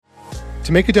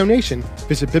To make a donation,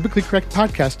 visit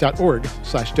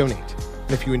biblicallycorrectpodcast.org/donate.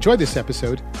 And if you enjoyed this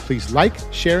episode, please like,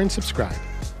 share, and subscribe.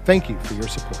 Thank you for your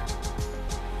support.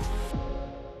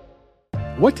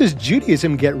 What does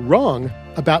Judaism get wrong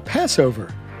about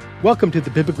Passover? Welcome to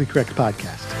the Biblically Correct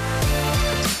Podcast.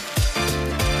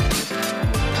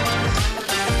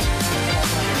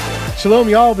 Shalom,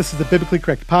 y'all. This is the Biblically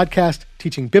Correct Podcast,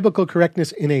 teaching biblical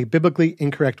correctness in a biblically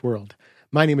incorrect world.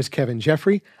 My name is Kevin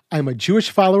Jeffrey. I'm a Jewish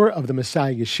follower of the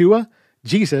Messiah Yeshua,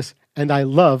 Jesus, and I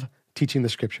love teaching the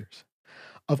Scriptures.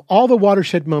 Of all the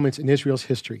watershed moments in Israel's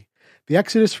history, the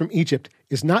Exodus from Egypt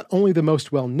is not only the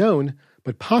most well-known,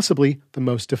 but possibly the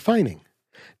most defining.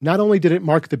 Not only did it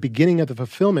mark the beginning of the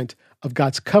fulfillment of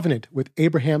God's covenant with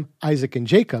Abraham, Isaac, and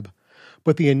Jacob,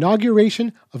 but the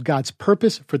inauguration of God's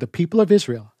purpose for the people of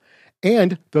Israel,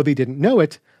 and, though they didn't know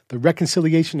it, the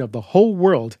reconciliation of the whole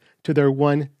world to their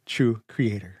one true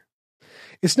Creator.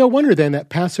 It's no wonder then that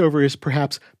Passover is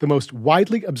perhaps the most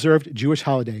widely observed Jewish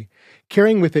holiday,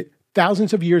 carrying with it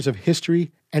thousands of years of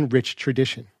history and rich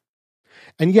tradition.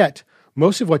 And yet,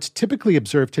 most of what's typically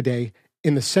observed today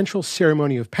in the central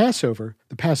ceremony of Passover,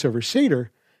 the Passover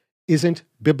Seder, isn't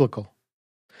biblical.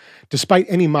 Despite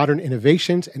any modern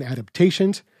innovations and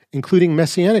adaptations, including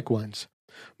messianic ones,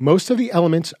 most of the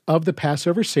elements of the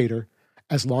Passover Seder,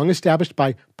 as long established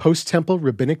by post-temple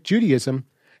rabbinic Judaism,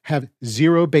 have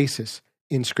zero basis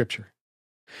in Scripture.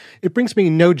 It brings me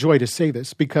no joy to say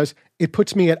this because it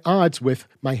puts me at odds with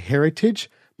my heritage,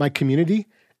 my community,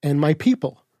 and my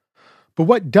people. But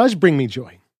what does bring me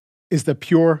joy is the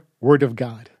pure Word of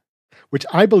God, which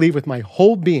I believe with my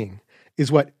whole being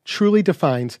is what truly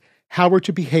defines how we're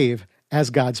to behave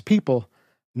as God's people,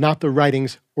 not the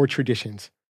writings or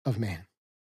traditions of man.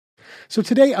 So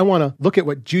today I want to look at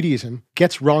what Judaism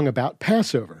gets wrong about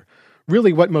Passover,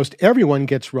 really what most everyone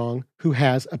gets wrong who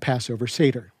has a Passover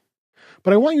Seder.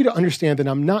 But I want you to understand that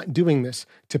I'm not doing this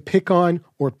to pick on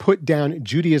or put down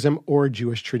Judaism or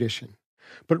Jewish tradition,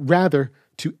 but rather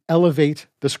to elevate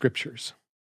the Scriptures.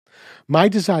 My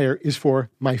desire is for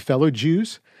my fellow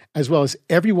Jews, as well as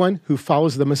everyone who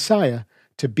follows the Messiah,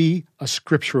 to be a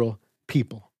scriptural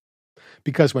people.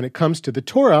 Because when it comes to the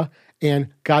Torah and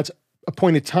God's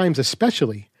appointed times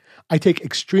especially, I take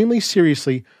extremely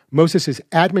seriously Moses'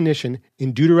 admonition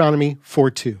in Deuteronomy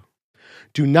 4:2.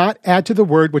 Do not add to the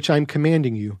word which I am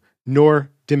commanding you,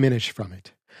 nor diminish from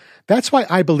it. That's why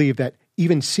I believe that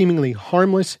even seemingly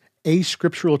harmless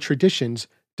ascriptural traditions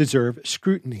deserve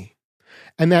scrutiny,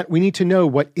 and that we need to know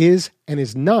what is and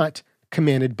is not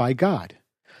commanded by God,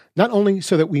 not only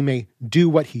so that we may do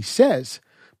what he says,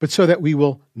 but so that we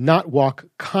will not walk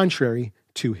contrary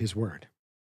to his word.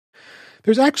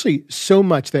 There's actually so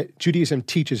much that Judaism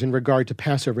teaches in regard to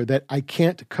Passover that I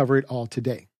can't cover it all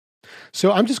today.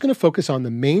 So I'm just going to focus on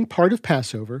the main part of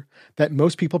Passover that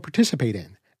most people participate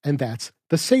in, and that's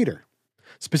the Seder,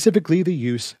 specifically the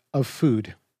use of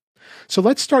food. So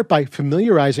let's start by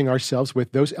familiarizing ourselves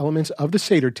with those elements of the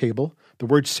Seder table. The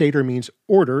word Seder means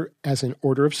order, as in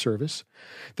order of service.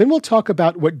 Then we'll talk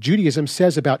about what Judaism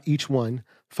says about each one,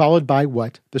 followed by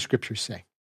what the Scriptures say.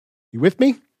 You with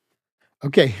me?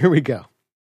 Okay, here we go.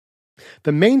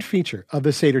 The main feature of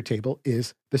the Seder table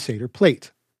is the Seder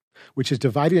plate, which is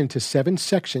divided into 7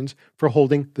 sections for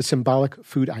holding the symbolic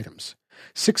food items,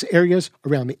 6 areas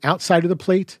around the outside of the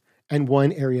plate, and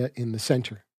 1 area in the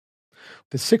center.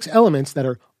 The 6 elements that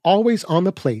are always on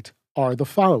the plate are the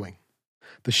following: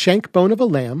 the shank bone of a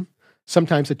lamb,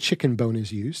 sometimes a chicken bone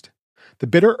is used, the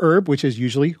bitter herb, which is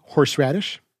usually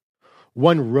horseradish,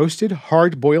 1 roasted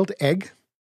hard-boiled egg,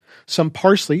 some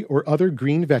parsley or other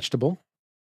green vegetable,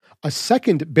 a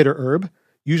second bitter herb,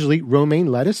 usually romaine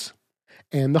lettuce,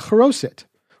 and the charoset,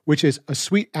 which is a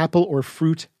sweet apple or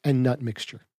fruit and nut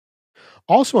mixture.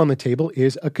 Also on the table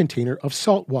is a container of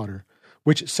salt water,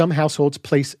 which some households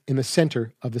place in the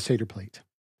center of the Seder plate.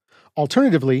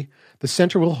 Alternatively, the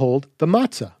center will hold the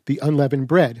matzah, the unleavened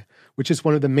bread, which is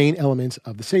one of the main elements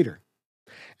of the Seder.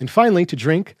 And finally, to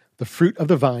drink, the fruit of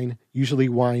the vine, usually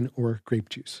wine or grape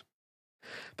juice.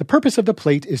 The purpose of the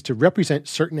plate is to represent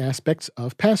certain aspects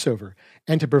of Passover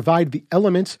and to provide the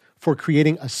elements for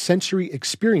creating a sensory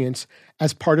experience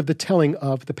as part of the telling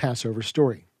of the Passover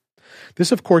story.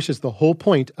 This, of course, is the whole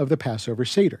point of the Passover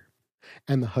Seder.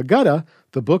 And the Haggadah,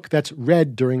 the book that's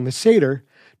read during the Seder,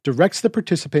 directs the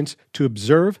participants to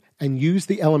observe and use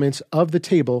the elements of the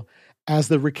table as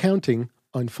the recounting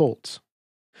unfolds.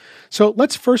 So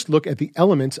let's first look at the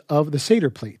elements of the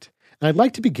Seder plate. And I'd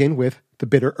like to begin with the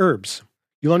bitter herbs.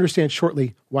 You'll understand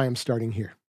shortly why I'm starting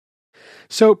here.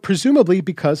 So presumably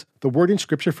because the word in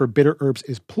Scripture for bitter herbs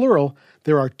is plural,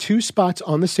 there are 2 spots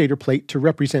on the Seder plate to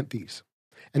represent these.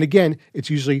 And again, it's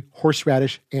usually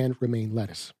horseradish and romaine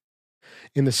lettuce.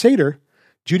 In the Seder,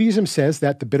 Judaism says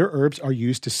that the bitter herbs are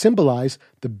used to symbolize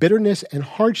the bitterness and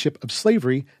hardship of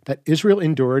slavery that Israel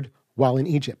endured while in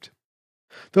Egypt.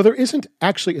 Though there isn't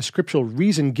actually a scriptural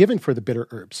reason given for the bitter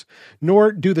herbs,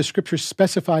 nor do the scriptures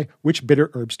specify which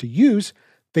bitter herbs to use,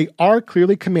 they are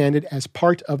clearly commanded as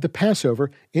part of the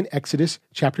Passover in Exodus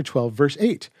chapter 12, verse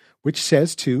 8, which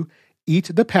says to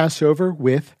eat the Passover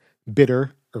with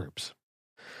bitter herbs.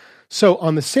 So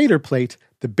on the Seder plate,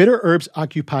 the bitter herbs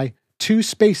occupy 2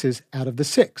 spaces out of the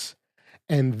 6,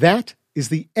 and that is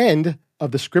the end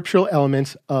of the scriptural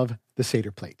elements of the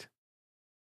Seder plate.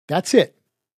 That's it.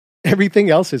 Everything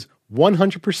else is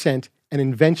 100% an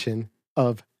invention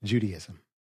of Judaism.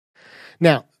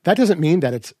 Now, that doesn't mean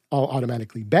that it's all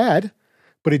automatically bad,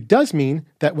 but it does mean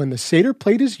that when the Seder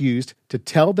plate is used to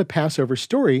tell the Passover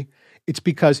story, it's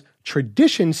because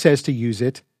tradition says to use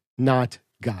it, not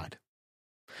God.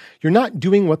 You're not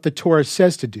doing what the Torah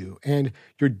says to do, and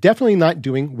you're definitely not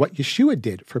doing what Yeshua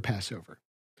did for Passover.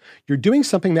 You're doing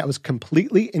something that was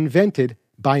completely invented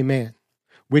by man,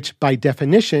 which by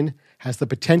definition has the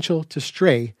potential to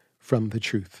stray from the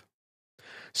truth.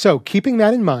 So, keeping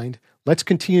that in mind, let's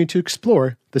continue to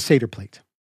explore the Seder plate.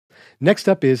 Next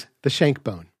up is the shank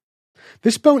bone.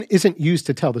 This bone isn't used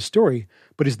to tell the story,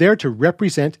 but is there to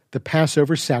represent the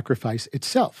Passover sacrifice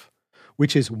itself,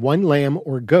 which is 1 lamb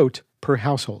or goat per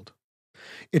household.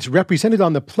 It's represented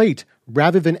on the plate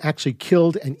rather than actually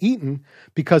killed and eaten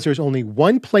because there's only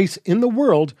one place in the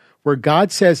world where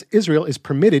God says Israel is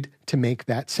permitted to make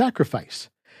that sacrifice.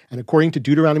 And according to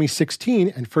Deuteronomy 16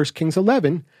 and 1 Kings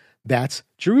 11, that's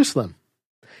Jerusalem.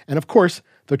 And of course,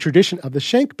 the tradition of the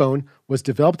shank bone was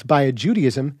developed by a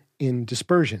Judaism in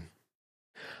dispersion.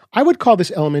 I would call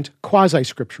this element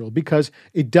quasi-scriptural because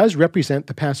it does represent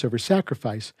the Passover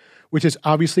sacrifice, which is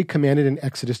obviously commanded in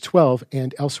Exodus 12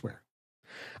 and elsewhere.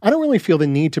 I don't really feel the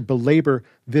need to belabor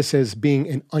this as being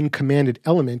an uncommanded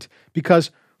element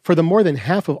because for the more than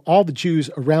half of all the Jews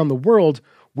around the world,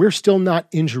 we're still not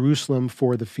in Jerusalem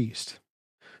for the feast.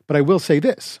 But I will say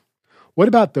this. What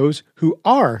about those who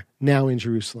are now in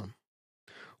Jerusalem?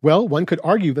 Well, one could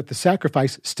argue that the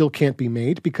sacrifice still can't be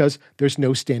made because there's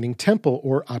no standing temple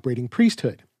or operating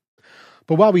priesthood.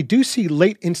 But while we do see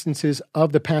late instances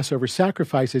of the Passover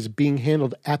sacrifices being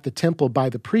handled at the temple by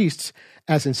the priests,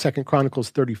 as in 2 Chronicles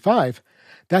 35,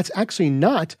 that's actually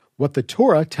not what the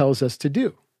Torah tells us to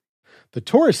do. The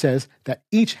Torah says that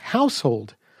each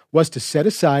household was to set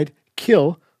aside,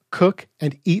 kill, cook,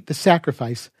 and eat the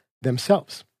sacrifice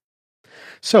themselves.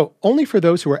 So, only for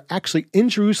those who are actually in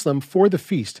Jerusalem for the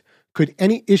feast could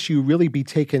any issue really be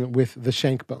taken with the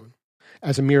shank bone,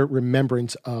 as a mere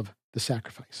remembrance of the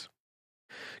sacrifice.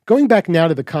 Going back now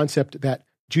to the concept that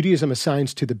Judaism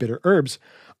assigns to the bitter herbs,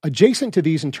 adjacent to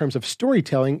these in terms of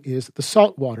storytelling is the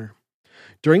salt water.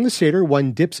 During the Seder,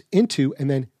 one dips into and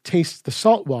then tastes the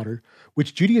salt water,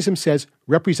 which Judaism says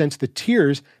represents the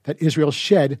tears that Israel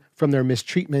shed from their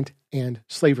mistreatment and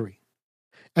slavery.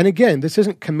 And again, this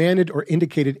isn't commanded or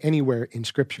indicated anywhere in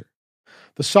Scripture.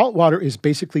 The salt water is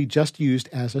basically just used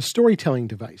as a storytelling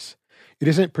device. It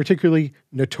isn't particularly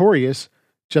notorious,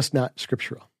 just not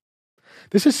scriptural.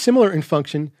 This is similar in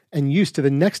function and use to the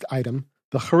next item,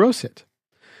 the charoset.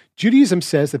 Judaism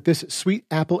says that this sweet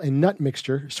apple and nut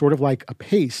mixture, sort of like a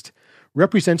paste,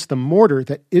 represents the mortar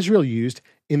that Israel used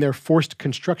in their forced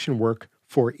construction work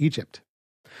for Egypt.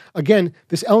 Again,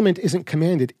 this element isn't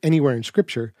commanded anywhere in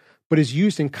Scripture, but is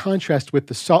used in contrast with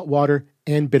the salt water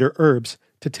and bitter herbs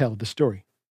to tell the story.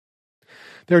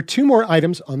 There are 2 more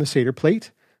items on the Seder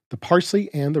plate, the parsley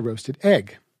and the roasted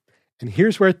egg. And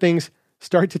here's where things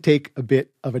start to take a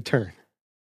bit of a turn.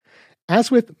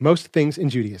 As with most things in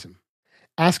Judaism,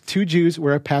 ask 2 Jews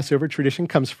where a Passover tradition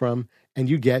comes from, and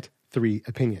you get 3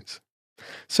 opinions.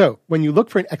 So, when you look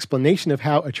for an explanation of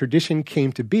how a tradition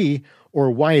came to be or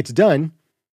why it's done,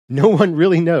 no one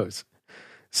really knows.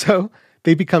 So,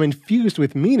 they become infused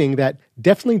with meaning that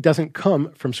definitely doesn't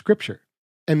come from Scripture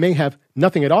and may have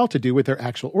nothing at all to do with their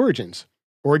actual origins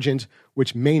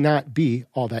which may not be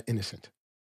all that innocent.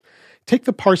 Take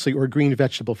the parsley or green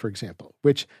vegetable, for example,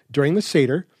 which during the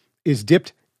Seder is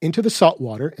dipped into the salt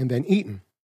water and then eaten.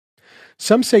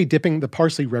 Some say dipping the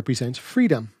parsley represents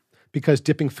freedom because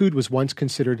dipping food was once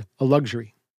considered a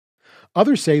luxury.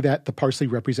 Others say that the parsley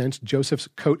represents Joseph's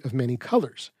coat of many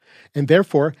colors, and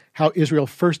therefore how Israel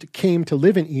first came to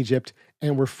live in Egypt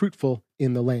and were fruitful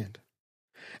in the land.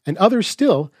 And others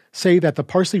still say that the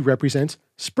parsley represents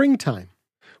springtime,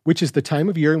 which is the time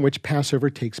of year in which Passover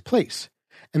takes place,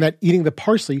 and that eating the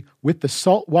parsley with the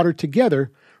salt water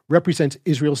together represents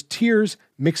Israel's tears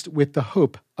mixed with the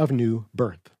hope of new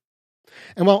birth.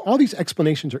 And while all these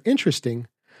explanations are interesting,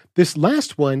 this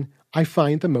last one I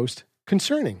find the most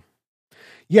concerning.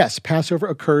 Yes, Passover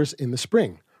occurs in the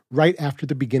spring, right after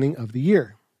the beginning of the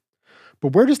year.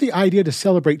 But where does the idea to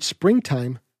celebrate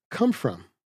springtime come from?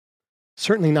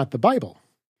 Certainly not the Bible.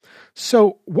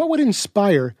 So what would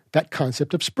inspire that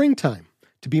concept of springtime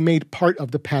to be made part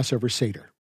of the Passover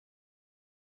Seder?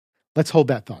 Let's hold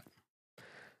that thought.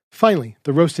 Finally,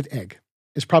 the roasted egg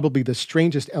is probably the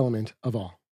strangest element of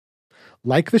all.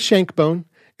 Like the shank bone,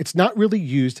 it's not really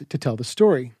used to tell the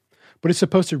story, but it's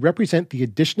supposed to represent the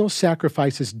additional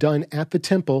sacrifices done at the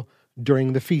temple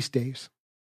during the feast days.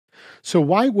 So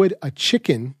why would a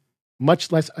chicken,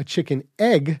 much less a chicken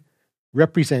egg,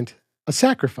 represent a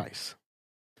sacrifice?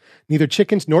 Neither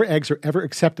chickens nor eggs are ever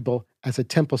acceptable as a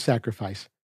temple sacrifice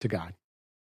to God.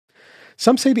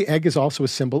 Some say the egg is also a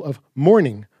symbol of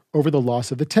mourning over the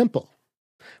loss of the temple,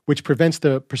 which prevents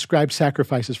the prescribed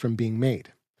sacrifices from being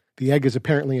made. The egg is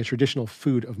apparently a traditional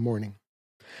food of mourning.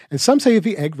 And some say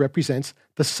the egg represents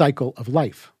the cycle of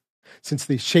life, since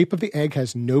the shape of the egg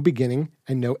has no beginning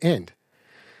and no end.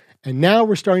 And now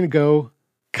we're starting to go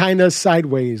kind of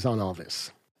sideways on all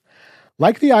this.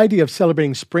 Like the idea of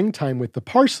celebrating springtime with the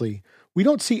parsley, we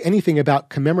don't see anything about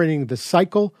commemorating the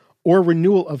cycle or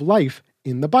renewal of life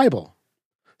in the Bible.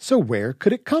 So where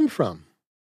could it come from?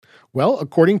 Well,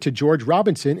 according to George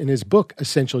Robinson in his book,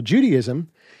 Essential Judaism,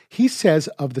 he says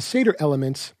of the Seder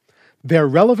elements, their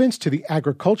relevance to the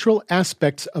agricultural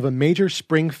aspects of a major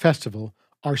spring festival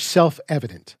are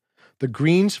self-evident. The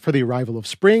greens for the arrival of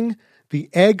spring, the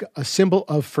egg a symbol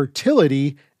of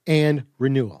fertility and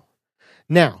renewal.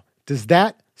 Now, does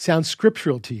that sound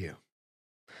scriptural to you?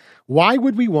 Why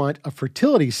would we want a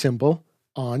fertility symbol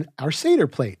on our Seder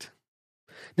plate?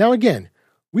 Now again,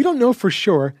 we don't know for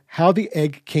sure how the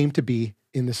egg came to be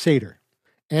in the Seder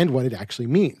and what it actually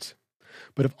means.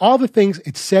 But of all the things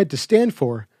it's said to stand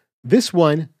for, this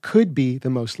one could be the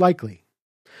most likely,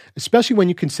 especially when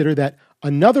you consider that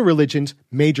another religion's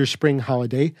major spring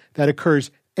holiday that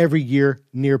occurs every year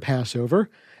near Passover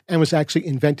and was actually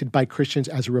invented by Christians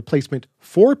as a replacement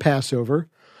for Passover,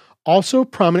 also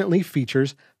prominently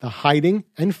features the hiding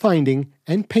and finding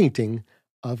and painting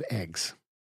of eggs.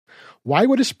 Why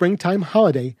would a springtime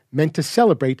holiday meant to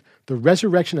celebrate the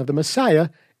resurrection of the Messiah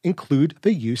include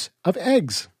the use of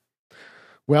eggs?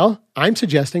 Well, I'm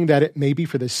suggesting that it may be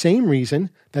for the same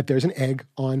reason that there's an egg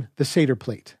on the Seder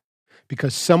plate,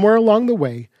 because somewhere along the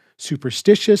way,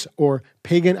 superstitious or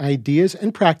pagan ideas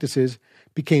and practices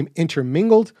became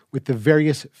intermingled with the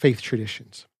various faith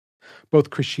traditions. Both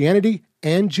Christianity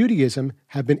and Judaism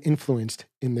have been influenced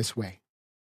in this way.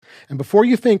 And before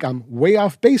you think I'm way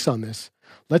off base on this,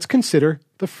 let's consider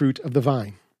the fruit of the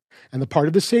vine and the part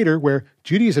of the Seder where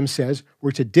Judaism says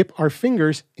we're to dip our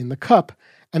fingers in the cup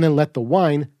and then let the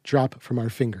wine drop from our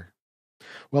finger.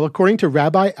 Well, according to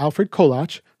Rabbi Alfred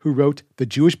Kolach, who wrote the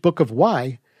Jewish Book of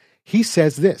Why, he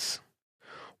says this: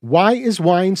 why is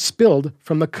wine spilled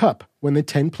from the cup when the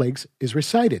 10 plagues is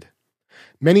recited?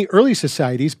 Many early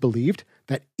societies believed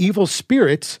that evil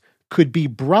spirits could be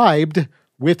bribed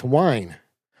with wine.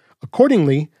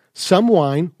 Accordingly, some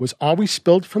wine was always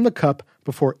spilled from the cup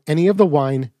before any of the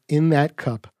wine in that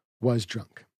cup was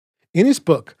drunk. In his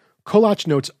book, Kolach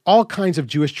notes all kinds of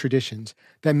Jewish traditions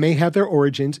that may have their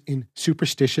origins in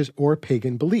superstitious or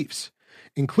pagan beliefs,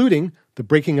 including the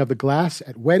breaking of the glass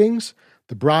at weddings,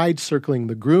 the bride circling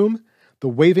the groom, the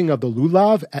waving of the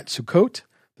lulav at Sukkot,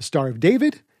 the Star of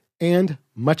David, and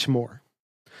much more.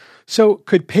 So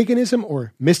could paganism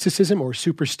or mysticism or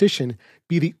superstition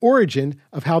be the origin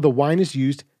of how the wine is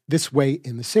used this way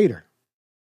in the Seder?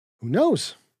 Who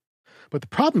knows? But the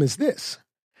problem is this: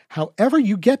 however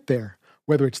you get there,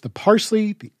 whether it's the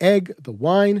parsley, the egg, the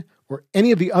wine, or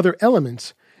any of the other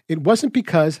elements, it wasn't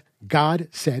because God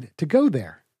said to go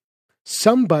there.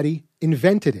 Somebody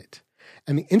invented it,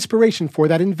 and the inspiration for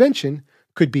that invention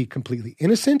could be completely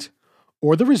innocent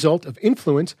or the result of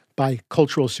influence by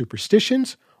cultural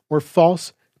superstitions or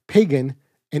false, pagan,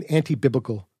 and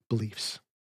anti-biblical beliefs.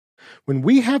 When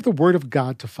we have the Word of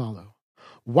God to follow,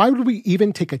 why would we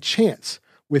even take a chance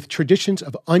with traditions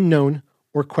of unknown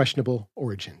or questionable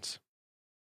origins?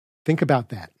 Think about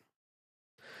that.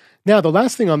 Now, the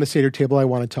last thing on the Seder table I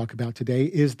want to talk about today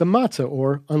is the matzah,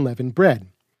 or unleavened bread.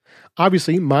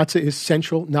 Obviously, matzah is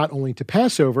central not only to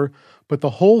Passover, but the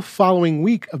whole following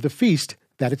week of the feast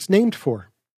that it's named for.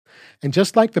 And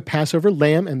just like the Passover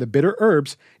lamb and the bitter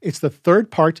herbs, it's the third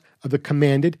part of the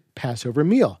commanded Passover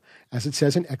meal, as it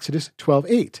says in Exodus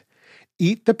 12:8.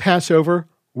 Eat the Passover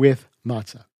with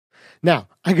matzah. Now,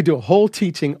 I could do a whole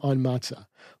teaching on matzah,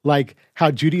 like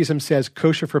how Judaism says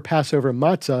kosher for Passover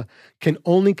matzah can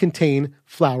only contain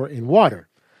flour and water.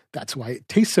 That's why it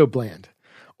tastes so bland.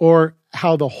 Or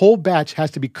how the whole batch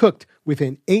has to be cooked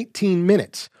within 18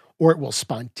 minutes, or it will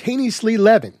spontaneously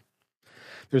leaven.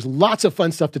 There's lots of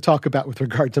fun stuff to talk about with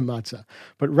regard to matzah,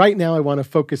 but right now I want to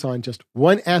focus on just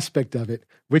one aspect of it,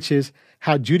 which is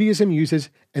how Judaism uses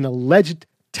an alleged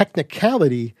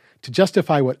technicality to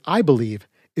justify what I believe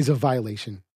is a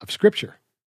violation of Scripture.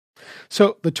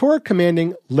 So the Torah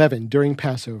commanding leaven during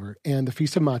Passover and the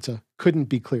Feast of Matzah couldn't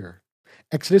be clearer.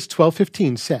 Exodus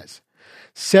 12:15 says,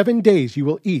 7 days you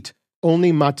will eat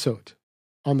only matzot.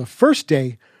 On the first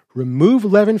day, remove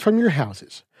leaven from your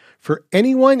houses. For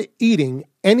anyone eating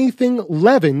anything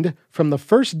leavened from the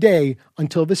first day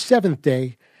until the seventh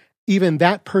day, even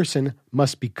that person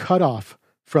must be cut off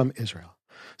from Israel.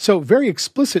 So very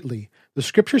explicitly, the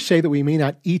scriptures say that we may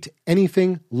not eat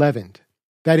anything leavened.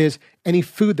 That is, any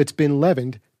food that's been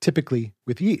leavened, typically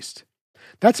with yeast.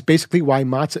 That's basically why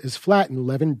matzah is flat and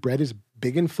leavened bread is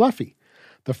big and fluffy.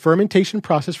 The fermentation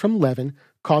process from leaven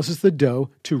causes the dough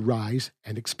to rise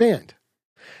and expand.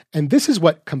 And this is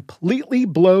what completely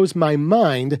blows my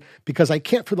mind because I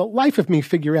can't for the life of me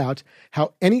figure out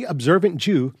how any observant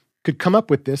Jew could come up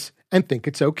with this and think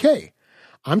it's okay.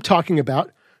 I'm talking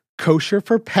about kosher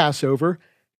for Passover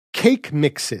cake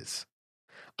mixes.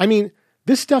 I mean,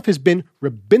 this stuff has been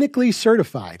rabbinically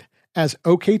certified as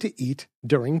okay to eat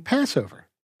during Passover.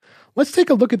 Let's take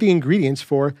a look at the ingredients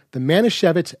for the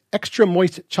Manischewitz Extra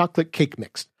Moist Chocolate Cake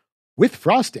Mix with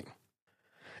frosting.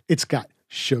 It's got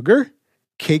sugar,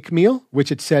 cake meal,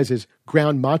 which it says is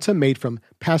ground matzah made from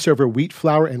Passover wheat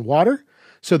flour and water.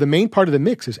 So the main part of the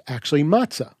mix is actually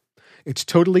matzah. It's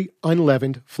totally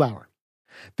unleavened flour.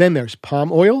 Then there's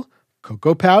palm oil,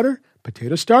 cocoa powder,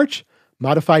 potato starch,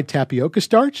 modified tapioca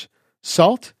starch,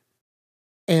 salt,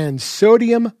 and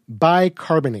sodium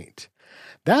bicarbonate.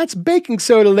 That's baking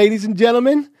soda, ladies and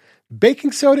gentlemen.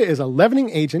 Baking soda is a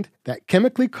leavening agent that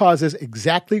chemically causes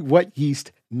exactly what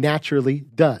yeast naturally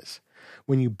does.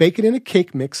 When you bake it in a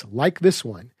cake mix like this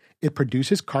one, it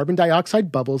produces carbon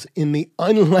dioxide bubbles in the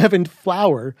unleavened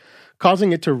flour,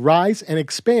 causing it to rise and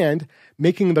expand,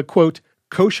 making the, quote,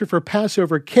 kosher for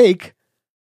Passover cake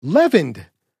leavened.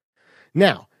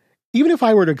 Now, even if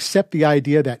I were to accept the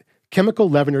idea that chemical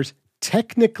leaveners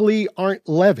technically aren't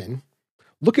leaven,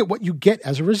 look at what you get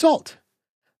as a result.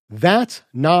 That's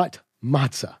not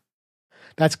matzah.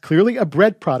 That's clearly a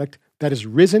bread product that has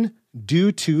risen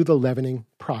due to the leavening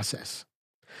process.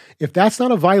 If that's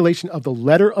not a violation of the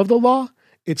letter of the law,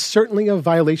 it's certainly a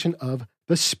violation of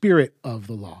the spirit of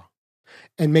the law,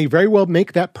 and may very well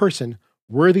make that person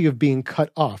worthy of being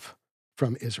cut off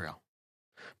from Israel.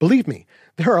 Believe me,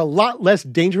 there are a lot less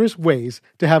dangerous ways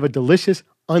to have a delicious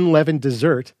unleavened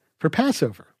dessert for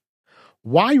Passover.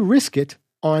 Why risk it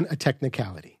on a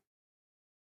technicality?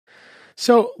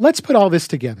 So let's put all this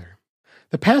together.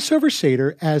 The Passover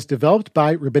Seder, as developed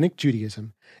by Rabbinic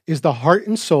Judaism, is the heart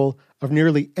and soul of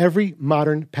nearly every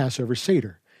modern Passover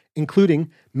Seder,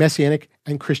 including Messianic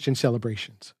and Christian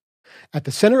celebrations. At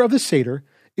the center of the Seder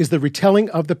is the retelling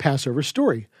of the Passover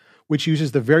story, which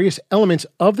uses the various elements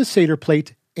of the Seder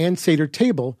plate and Seder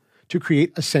table to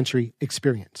create a sensory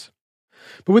experience.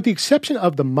 But with the exception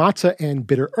of the matzah and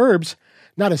bitter herbs,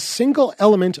 not a single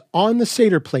element on the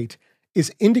Seder plate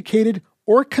is indicated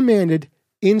or commanded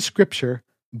in Scripture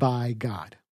by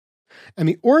God. And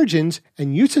the origins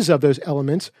and uses of those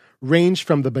elements range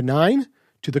from the benign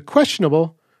to the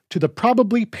questionable to the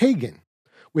probably pagan,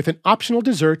 with an optional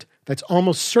dessert that's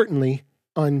almost certainly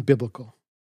unbiblical.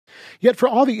 Yet for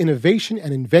all the innovation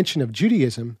and invention of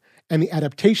Judaism and the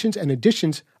adaptations and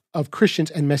additions of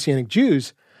Christians and Messianic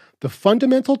Jews, the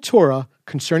fundamental Torah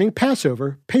concerning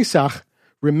Passover, Pesach,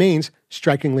 remains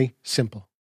strikingly simple.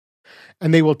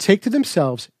 And they will take to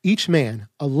themselves each man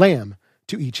a lamb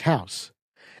to each house,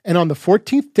 and on the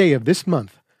 14th day of this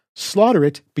month, slaughter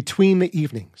it between the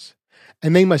evenings.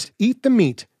 And they must eat the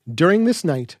meat during this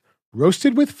night,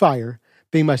 roasted with fire.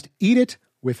 They must eat it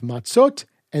with matzot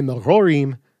and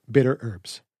merorim, bitter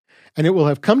herbs. And it will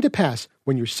have come to pass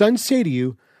when your sons say to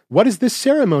you, "What is this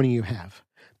ceremony you have?"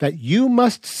 that you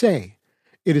must say,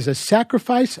 "It is a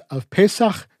sacrifice of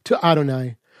Pesach to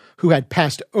Adonai, who had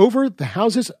passed over the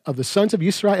houses of the sons of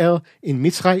Israel in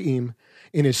Mitzrayim,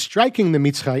 in his striking the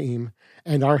Mitzrayim,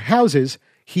 and our houses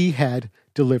he had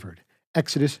delivered."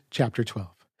 Exodus chapter 12.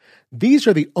 These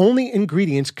are the only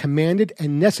ingredients commanded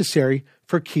and necessary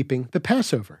for keeping the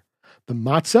Passover: the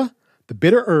matzah, the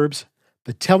bitter herbs,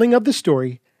 the telling of the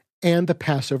story, and the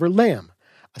Passover lamb,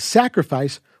 a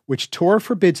sacrifice which Torah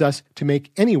forbids us to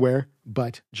make anywhere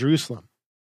but Jerusalem.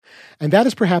 And that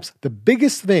is perhaps the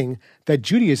biggest thing that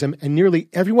Judaism and nearly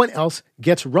everyone else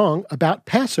gets wrong about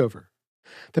Passover.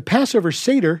 The Passover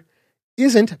Seder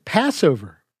isn't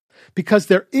Passover. because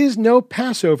there is no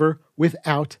Passover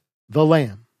without the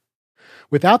lamb.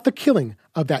 Without the killing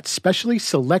of that specially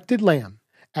selected lamb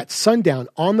at sundown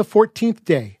on the 14th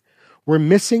day, we're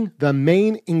missing the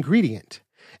main ingredient.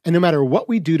 And no matter what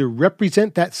we do to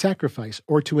represent that sacrifice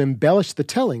or to embellish the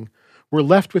telling, we're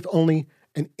left with only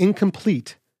an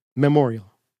incomplete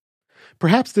memorial.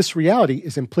 Perhaps this reality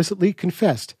is implicitly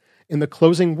confessed in the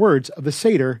closing words of the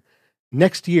Seder,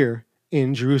 next year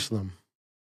in Jerusalem.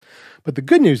 But the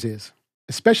good news is,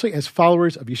 especially as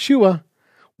followers of Yeshua,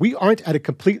 we aren't at a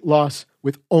complete loss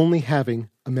with only having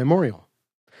a memorial.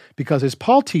 Because as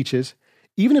Paul teaches,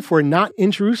 even if we're not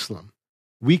in Jerusalem,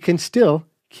 we can still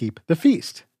keep the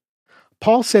feast.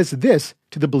 Paul says this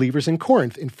to the believers in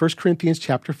Corinth in 1 Corinthians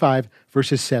chapter 5,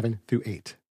 verses 7 through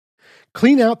 8.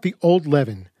 Clean out the old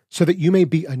leaven so that you may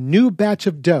be a new batch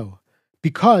of dough,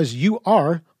 because you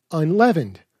are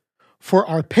unleavened. For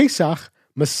our Pesach,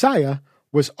 Messiah,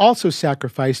 was also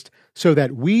sacrificed so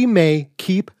that we may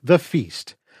keep the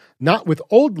feast, not with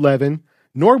old leaven,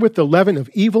 nor with the leaven of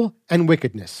evil and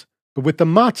wickedness, but with the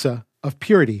matzah of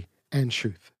purity and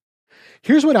truth.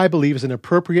 Here's what I believe is an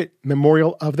appropriate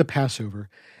memorial of the Passover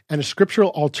and a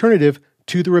scriptural alternative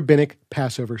to the rabbinic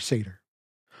Passover Seder.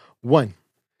 1.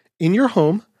 In your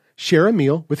home, share a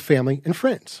meal with family and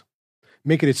friends.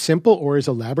 Make it as simple or as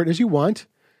elaborate as you want.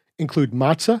 Include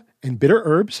matzah and bitter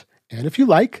herbs, and if you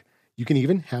like, you can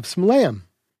even have some lamb.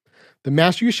 The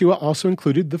Master Yeshua also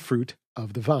included the fruit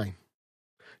of the vine.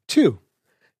 2.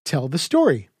 Tell the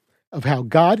story of how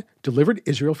God delivered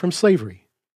Israel from slavery.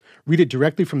 Read it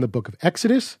directly from the book of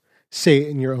Exodus, say it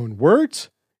in your own words,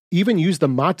 even use the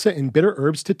matzah and bitter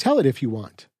herbs to tell it if you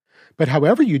want. But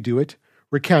however you do it,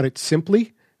 recount it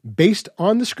simply, based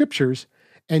on the scriptures,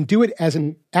 and do it as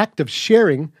an act of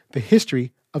sharing the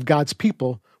history of God's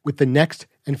people with the next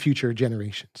and future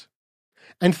generations.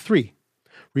 And 3,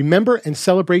 remember and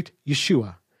celebrate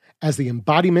Yeshua as the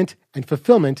embodiment and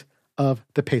fulfillment of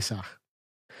the Pesach.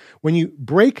 When you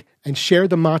break and share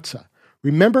the matzah,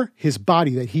 remember his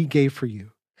body that he gave for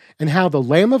you, and how the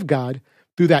Lamb of God,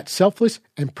 through that selfless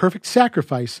and perfect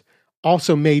sacrifice,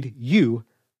 also made you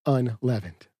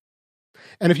unleavened.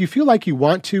 And if you feel like you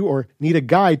want to or need a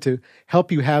guide to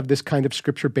help you have this kind of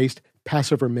scripture-based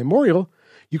Passover memorial,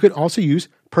 you can also use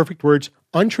Perfect Word's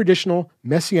untraditional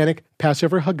Messianic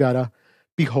Passover Haggadah,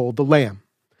 Behold the Lamb,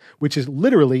 which is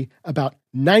literally about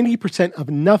 90% of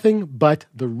nothing but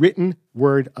the written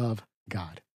word of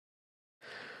God.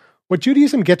 What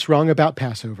Judaism gets wrong about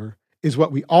Passover is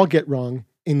what we all get wrong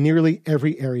in nearly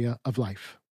every area of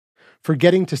life.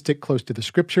 Forgetting to stick close to the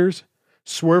scriptures,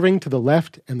 swerving to the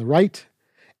left and the right,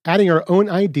 adding our own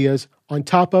ideas on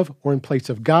top of or in place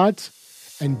of God's,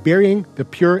 and burying the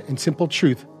pure and simple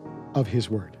truth of his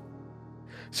word.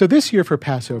 So this year for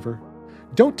Passover,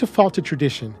 don't default to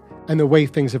tradition and the way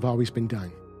things have always been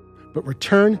done, but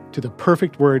return to the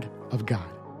perfect word of God.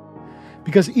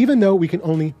 Because even though we can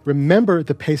only remember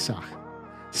the Pesach,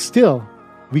 still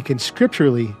we can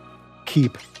scripturally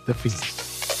keep the feast.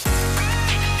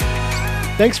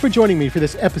 Thanks for joining me for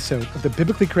this episode of the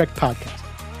Biblically Correct Podcast.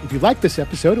 If you like this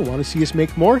episode and want to see us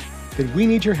make more, then we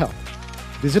need your help.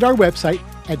 Visit our website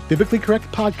at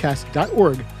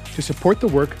biblicallycorrectpodcast.org to support the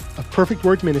work of Perfect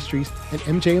Word Ministries and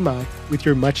MJMI with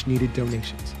your much-needed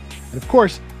donations. And of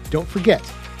course, don't forget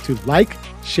to like,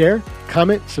 share,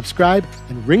 comment, subscribe,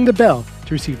 and ring the bell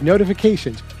to receive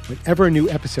notifications whenever a new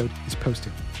episode is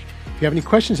posted. If you have any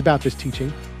questions about this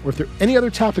teaching, or if there are any other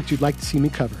topics you'd like to see me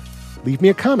cover, leave me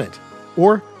a comment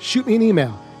or shoot me an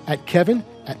email at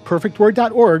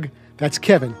kevin@perfectword.org. That's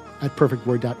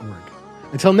kevin@perfectword.org.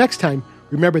 Until next time,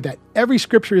 remember that every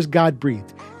scripture is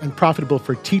God-breathed and profitable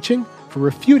for teaching, for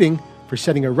refuting, for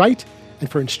setting a right, and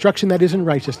for instruction that is in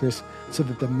righteousness, so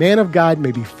that the man of God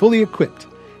may be fully equipped,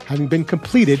 having been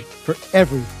completed for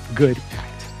every good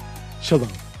act. Shalom.